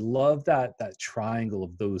too. And I love that triangle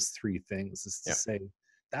of those three things, is to say,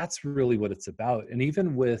 that's really what it's about. And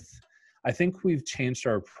even with, I think we've changed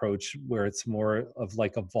our approach where it's more of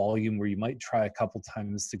like a volume where you might try a couple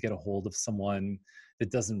times to get a hold of someone. That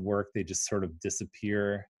doesn't work, they just sort of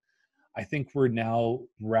disappear. I think we're now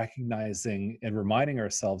recognizing and reminding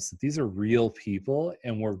ourselves that these are real people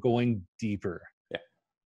and we're going deeper. Yeah.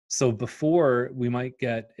 So before, we might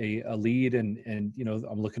get a lead and you know,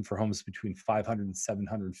 I'm looking for homes between $500,000 and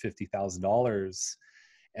 $750,000.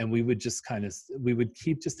 And we would just we would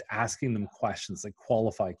keep just asking them questions like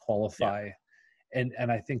qualify. Yeah. And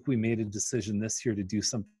I think we made a decision this year to do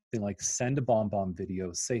something like send a bomb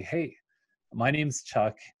video, say, hey, my name's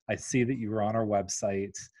Chuck. I see that you were on our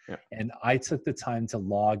website. Yeah. And I took the time to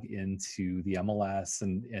log into the MLS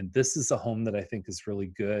and this is a home that I think is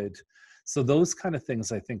really good. So those kind of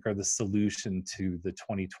things, I think, are the solution to the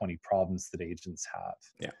 2020 problems that agents have.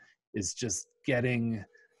 Yeah. Is just getting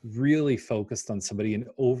really focused on somebody and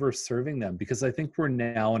over serving them, because I think we're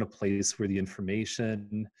now in a place where the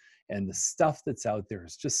information and the stuff that's out there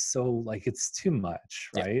is just so, like, it's too much,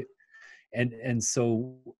 right? Yeah. And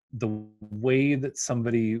so the way that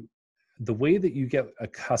you get a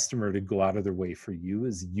customer to go out of their way for you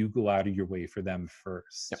is you go out of your way for them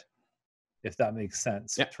first. Yep. If that makes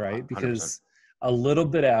sense, right? 100%. Because a little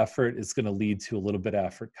bit of effort is going to lead to a little bit of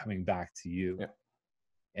effort coming back to you. Yeah.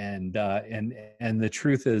 And the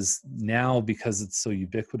truth is, now, because it's so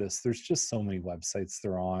ubiquitous, there's just so many websites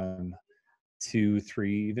they're on, 2,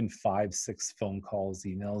 3, even 5, 6 phone calls,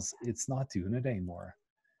 emails. It's not doing it anymore.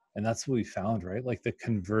 And that's what we found, right? Like the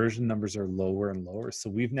conversion numbers are lower and lower. So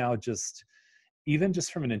we've now even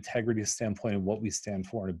just from an integrity standpoint and what we stand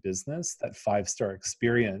for in a business, that 5-star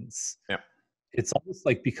experience. Yeah. It's almost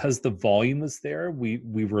like, because the volume is there, we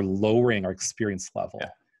were lowering our experience level.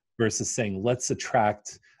 Yeah. Versus saying, let's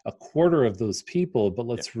attract a quarter of those people, but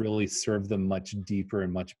let's really serve them much deeper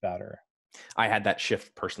and much better. I had that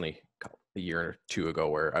shift personally a year or two ago,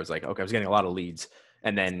 where I was like, okay, I was getting a lot of leads,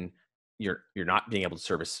 and then you're not being able to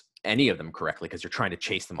service any of them correctly because you're trying to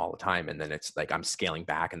chase them all the time. And then it's like, I'm scaling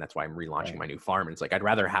back, and that's why I'm relaunching my new farm. And it's like, I'd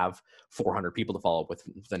rather have 400 people to follow up with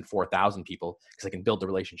than 4,000 people, because I can build the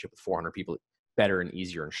relationship with 400 people better and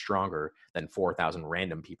easier and stronger than 4,000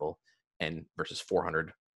 random people, and versus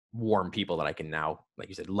 400 warm people that I can now, like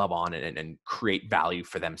you said, love on and create value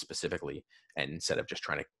for them specifically, and instead of just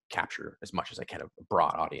trying to capture as much as I can of a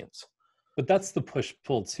broad audience. But that's the push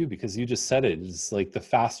pull too, because you just said it. It's like the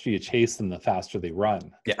faster you chase them, the faster they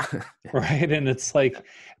run. Yeah. Right. And it's like,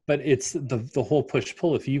 but it's the whole push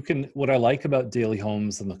pull. If you can, what I like about Daily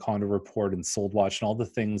Homes and the Condo Report and Sold Watch and all the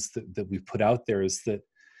things that we put out there is that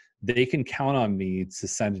they can count on me to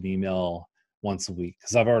send an email once a week,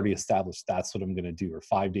 because I've already established that's what I'm going to do, or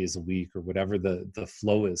 5 days a week, or whatever the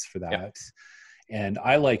flow is for that. And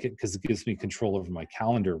I like it because it gives me control over my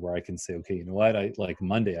calendar, where I can say, okay, you know what, I like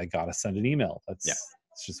Monday, I got to send an email. Yeah.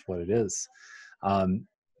 That's just what it is.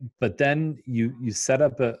 But then you set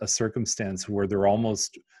up a circumstance where they're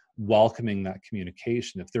almost welcoming that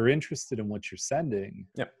communication. If they're interested in what you're sending,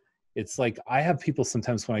 Yeah. it's like, I have people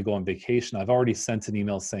sometimes when I go on vacation, I've already sent an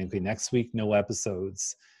email saying, okay, next week, no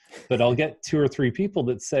episodes. But I'll get 2 or 3 people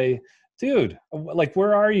that say, dude, like,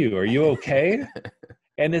 where are you? Are you okay?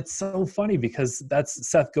 And it's so funny because that's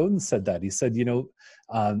Seth Godin said that. He said, you know,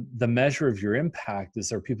 the measure of your impact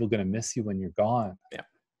is, are people going to miss you when you're gone? Yeah.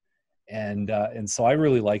 And so I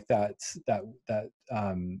really like that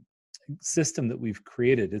system that we've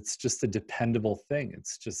created. It's just a dependable thing.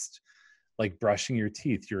 It's just like brushing your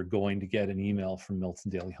teeth. You're going to get an email from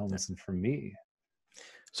Milton Daily Homes and from me.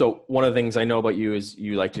 So one of the things I know about you is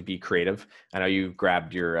you like to be creative. I know you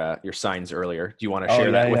grabbed your signs earlier. Do you want to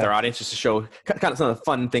share that with our audience, just to show kind of some of the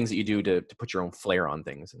fun things that you do to put your own flair on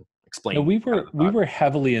things and explain? No, we were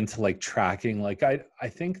heavily into like tracking. Like I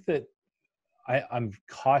think that I'm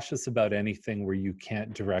cautious about anything where you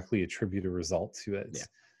can't directly attribute a result to it,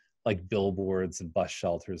 like billboards and bus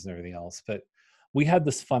shelters and everything else. But we had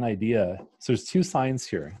this fun idea. So there's 2 signs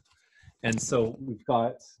here. And so we've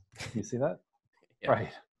got, you see that? Yeah.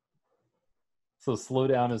 Right. So slow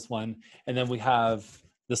down is one. And then we have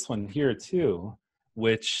this one here too,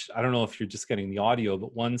 which I don't know if you're just getting the audio,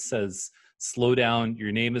 but one says, slow down,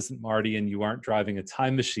 your name isn't Marty and you aren't driving a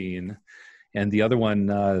time machine. And the other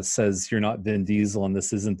one says, you're not Vin Diesel and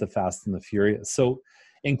this isn't the Fast and the Furious. So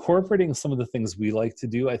incorporating some of the things we like to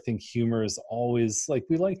do, I think humor is always like,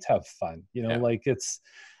 we like to have fun, you know, like it's,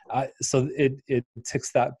 so it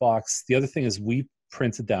ticks that box. The other thing is we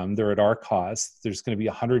printed them. They're at our cost. There's going to be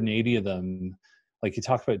 180 of them. Like you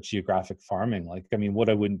talk about geographic farming. Like, I mean, what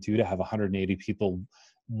I wouldn't do to have 180 people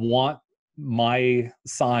want my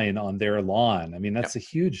sign on their lawn. I mean, that's a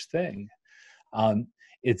huge thing.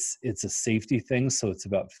 It's a safety thing. So it's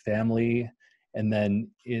about family. And then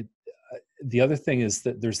the other thing is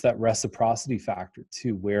that there's that reciprocity factor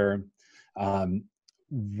too, where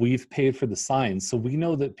we've paid for the sign. So we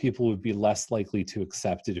know that people would be less likely to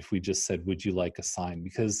accept it if we just said, would you like a sign?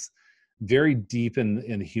 Because very deep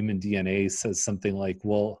in human DNA says something like,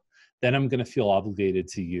 well, then I'm going to feel obligated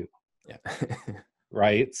to you. Yeah.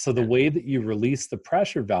 Right. So the way that you release the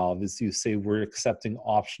pressure valve is you say, we're accepting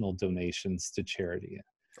optional donations to charity.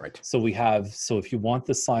 Right. So so if you want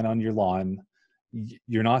the sign on your lawn,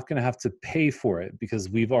 you're not going to have to pay for it because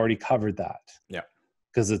we've already covered that. Yeah.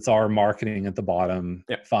 Because it's our marketing at the bottom.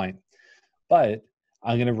 Yeah. Fine. But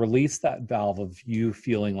I'm going to release that valve of you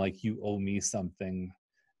feeling like you owe me something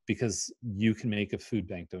because you can make a food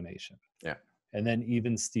bank donation. Yeah. And then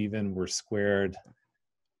even Steven, we're squared.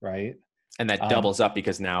 Right. And that doubles up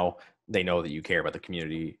because now they know that you care about the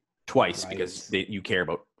community twice, because you care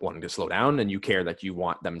about wanting to slow down and you care that you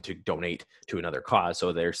want them to donate to another cause.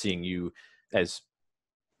 So they're seeing you as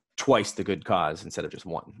twice the good cause instead of just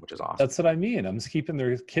one, which is awesome. That's what I mean. I'm just keeping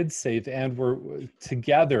their kids safe, and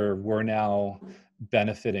we're now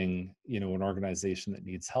benefiting, an organization that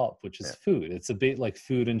needs help, which is food. It's a bit like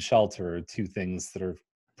food and shelter are 2 things that are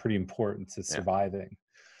pretty important to surviving.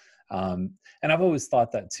 And I've always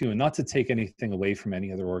thought that too, and not to take anything away from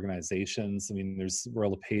any other organizations. I mean,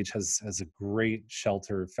 Royal LePage has a great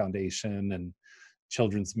shelter foundation and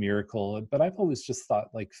Children's Miracle, but I've always just thought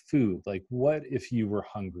like food, like what if you were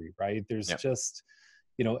hungry, right? There's just,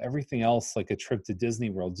 everything else, like a trip to Disney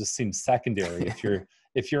World just seems secondary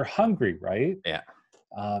if you're hungry, right? Yeah.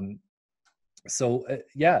 So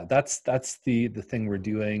that's the thing we're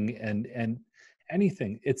doing, and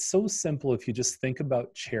anything. It's so simple if you just think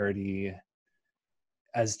about charity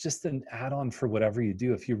as just an add-on for whatever you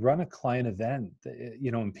do. If you run a client event,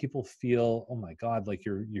 and people feel, oh my God, like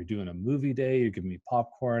you're doing a movie day, you're giving me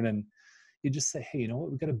popcorn, and you just say, hey, you know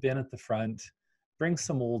what? We've got a bin at the front, bring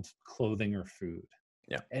some old clothing or food.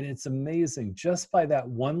 Yeah. And it's amazing just by that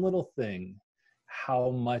one little thing, how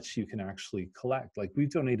much you can actually collect. Like we've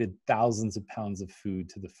donated thousands of pounds of food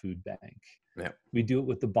to the food bank. Yeah. We do it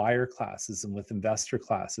with the buyer classes and with investor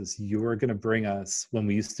classes. You're going to bring us, when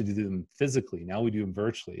we used to do them physically, now we do them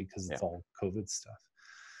virtually because it's all COVID stuff.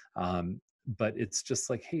 But it's just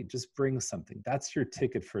like, hey, just bring something. That's your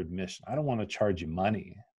ticket for admission. I don't want to charge you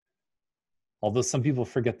money. Although some people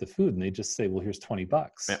forget the food and they just say, well, here's $20.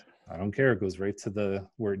 Yeah. I don't care. It goes right to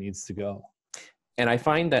where it needs to go. And I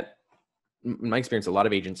find that, in my experience, a lot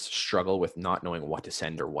of agents struggle with not knowing what to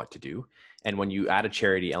send or what to do. And when you add a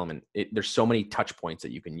charity element, there's so many touch points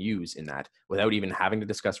that you can use in that without even having to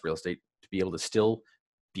discuss real estate, to be able to still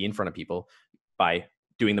be in front of people by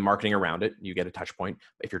doing the marketing around it, you get a touch point.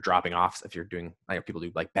 If you're dropping off, if you're doing, I know people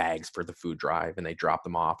do like bags for the food drive and they drop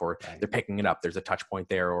them off, or they're picking it up, there's a touch point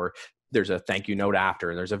there, or there's a thank you note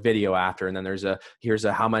after, and there's a video after, and then there's here's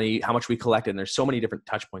how much we collected. And there's so many different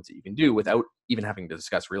touch points that you can do without even having to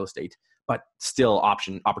discuss real estate, but still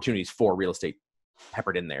opportunities for real estate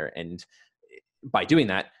peppered in there. And by doing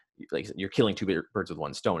that, like you're killing two birds with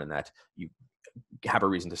one stone, in that you have a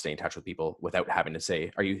reason to stay in touch with people without having to say,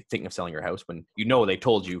 are you thinking of selling your house? When they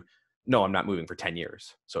told you, no, I'm not moving for 10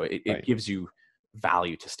 years. So it gives you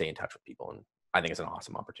value to stay in touch with people. And I think it's an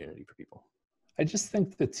awesome opportunity for people. I just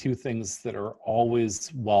think the two things that are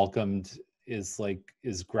always welcomed is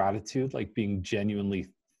gratitude, like being genuinely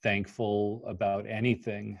thankful about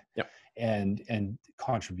anything. Yep. And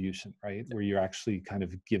contribution, right? Where you're actually kind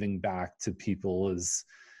of giving back to people is,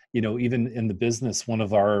 even in the business, one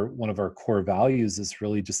of our core values is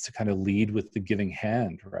really just to kind of lead with the giving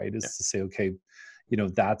hand, right? Is to say, okay,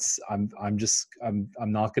 I'm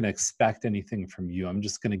not going to expect anything from you. I'm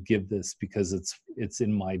just going to give this because it's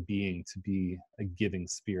in my being to be a giving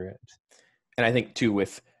spirit. And I think too,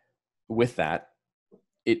 with that,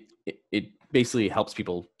 it basically helps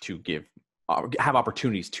people to have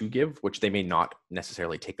opportunities to give, which they may not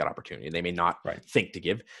necessarily take that opportunity. They may not think to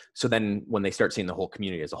give. So then when they start seeing the whole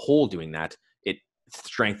community as a whole doing that, it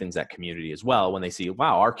strengthens that community as well. When they see,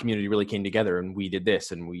 wow, our community really came together and we did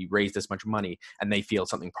this and we raised this much money, and they feel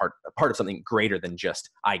something part of something greater than just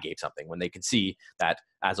I gave something. When they can see that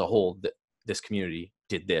as a whole, this community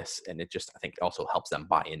did this, and it just, I think, also helps them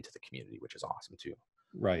buy into the community, which is awesome too.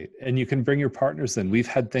 Right. And you can bring your partners in. We've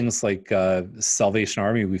had things like Salvation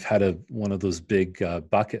Army. We've had one of those big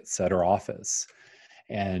buckets at our office.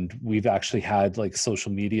 And we've actually had like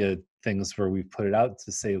social media things where we've put it out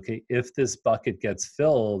to say, okay, if this bucket gets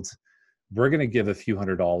filled, we're going to give a few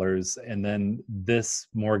 $100. And then this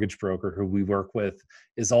mortgage broker who we work with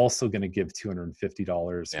is also going to give $250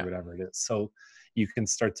 or whatever it is. So you can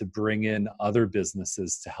start to bring in other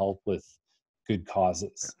businesses to help with good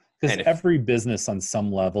causes. Because every business on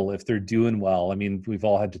some level, if they're doing well, I mean, we've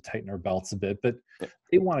all had to tighten our belts a bit, but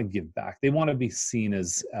they want to give back. They want to be seen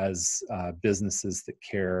as businesses that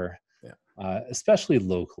care, especially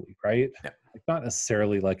locally, right? Yeah. Like not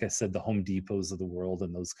necessarily, like I said, the Home Depots of the world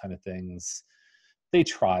and those kind of things. They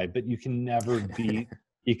try, but you can never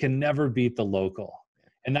beat the local.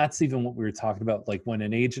 And that's even what we were talking about. Like when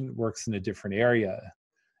an agent works in a different area,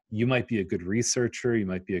 you might be a good researcher, you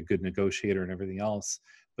might be a good negotiator and everything else,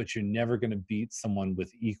 but you're never going to beat someone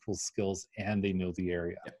with equal skills and they know the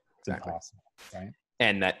area. Yep, exactly. It's impossible, right?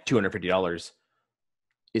 And that $250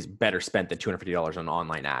 is better spent than $250 on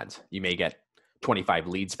online ads. You may get 25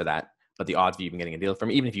 leads for that, but the odds of you even getting a deal from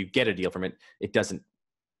it, even if you get a deal from it,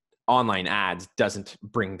 online ads doesn't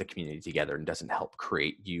bring the community together and doesn't help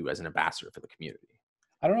create you as an ambassador for the community.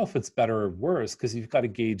 I don't know if it's better or worse because you've got to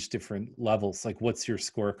gauge different levels. Like what's your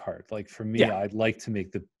scorecard? Like for me, I'd like to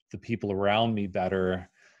make the people around me better,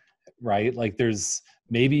 right? Like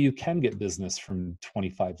maybe you can get business from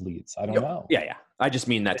 25 leads. I don't know. Yeah. I just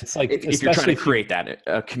mean that it's like, if you're trying to create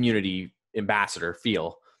that community ambassador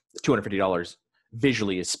feel, $250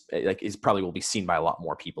 visually is probably will be seen by a lot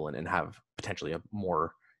more people and have potentially a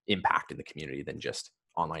more impact in the community than just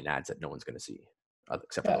online ads that no one's going to see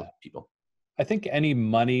except for those people. I think any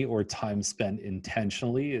money or time spent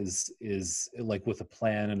intentionally is like with a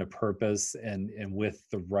plan and a purpose and with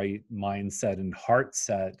the right mindset and heart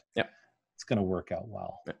set, it's going to work out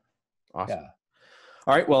well. Yeah. Awesome. Yeah.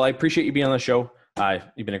 All right. Well, I appreciate you being on the show.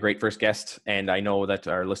 You've been a great first guest, and I know that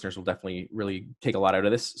our listeners will definitely really take a lot out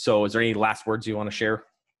of this. So is there any last words you want to share?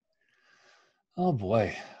 Oh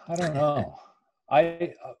boy. I don't know.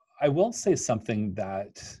 I will say something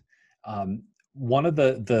that, one of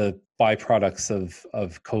the byproducts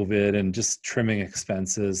of COVID and just trimming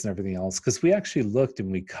expenses and everything else, because we actually looked and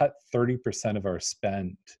we cut 30% of our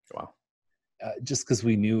spend. Wow. Just because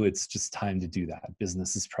we knew it's just time to do that.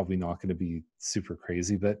 Business is probably not going to be super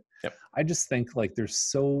crazy, but I just think like there's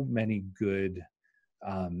so many good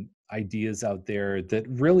ideas out there that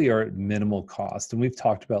really are at minimal cost. And we've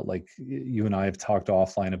talked about, like you and I have talked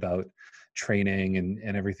offline about training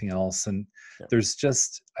and everything else. And there's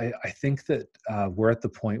just, I think that we're at the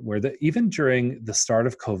point where even during the start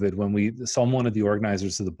of COVID, so I'm one of the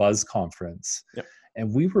organizers of the Buzz conference,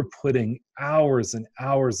 and we were putting hours and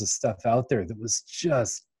hours of stuff out there that was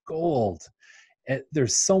just gold. And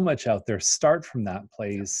there's so much out there. Start from that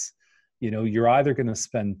place. You're either going to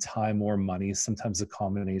spend time or money, sometimes a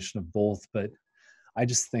combination of both, but I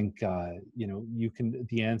just think,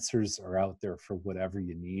 the answers are out there for whatever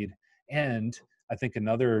you need. And I think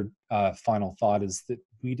another final thought is that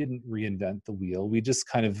we didn't reinvent the wheel.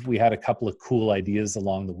 We had a couple of cool ideas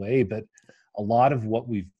along the way, but a lot of what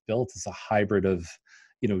we've built is a hybrid of,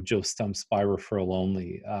 Joe Stump's By Referral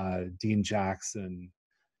Only, Dean Jackson,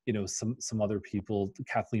 some other people.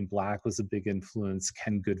 Kathleen Black was a big influence,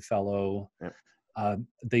 Ken Goodfellow. Yeah.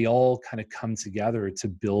 They all kind of come together to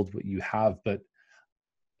build what you have, but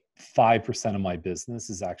 5% of my business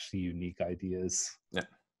is actually unique ideas. Yeah.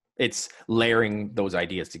 It's layering those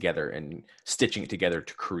ideas together and stitching it together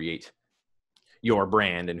to create your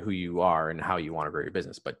brand and who you are and how you want to grow your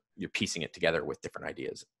business, but you're piecing it together with different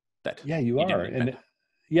ideas that you are. And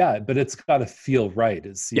yeah, but it's got to feel right.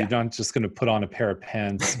 You're not just going to put on a pair of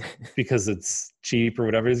pants because it's cheap or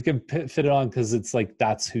whatever. It's going to fit it on because it's like,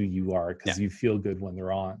 that's who you are, because you feel good when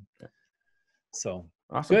they're on. Yeah. So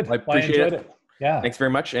awesome. Good. I appreciate I enjoyed it. Yeah. Thanks very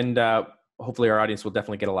much. And hopefully our audience will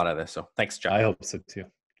definitely get a lot out of this. So thanks, Chuck. I hope so too.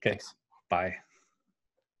 Okay. Thanks. Bye.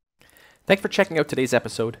 Thanks for checking out today's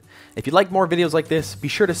episode. If you'd like more videos like this, be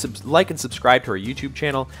sure to like and subscribe to our YouTube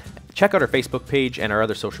channel. Check out our Facebook page and our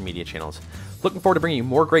other social media channels. Looking forward to bringing you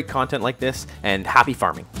more great content like this, and happy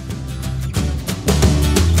farming.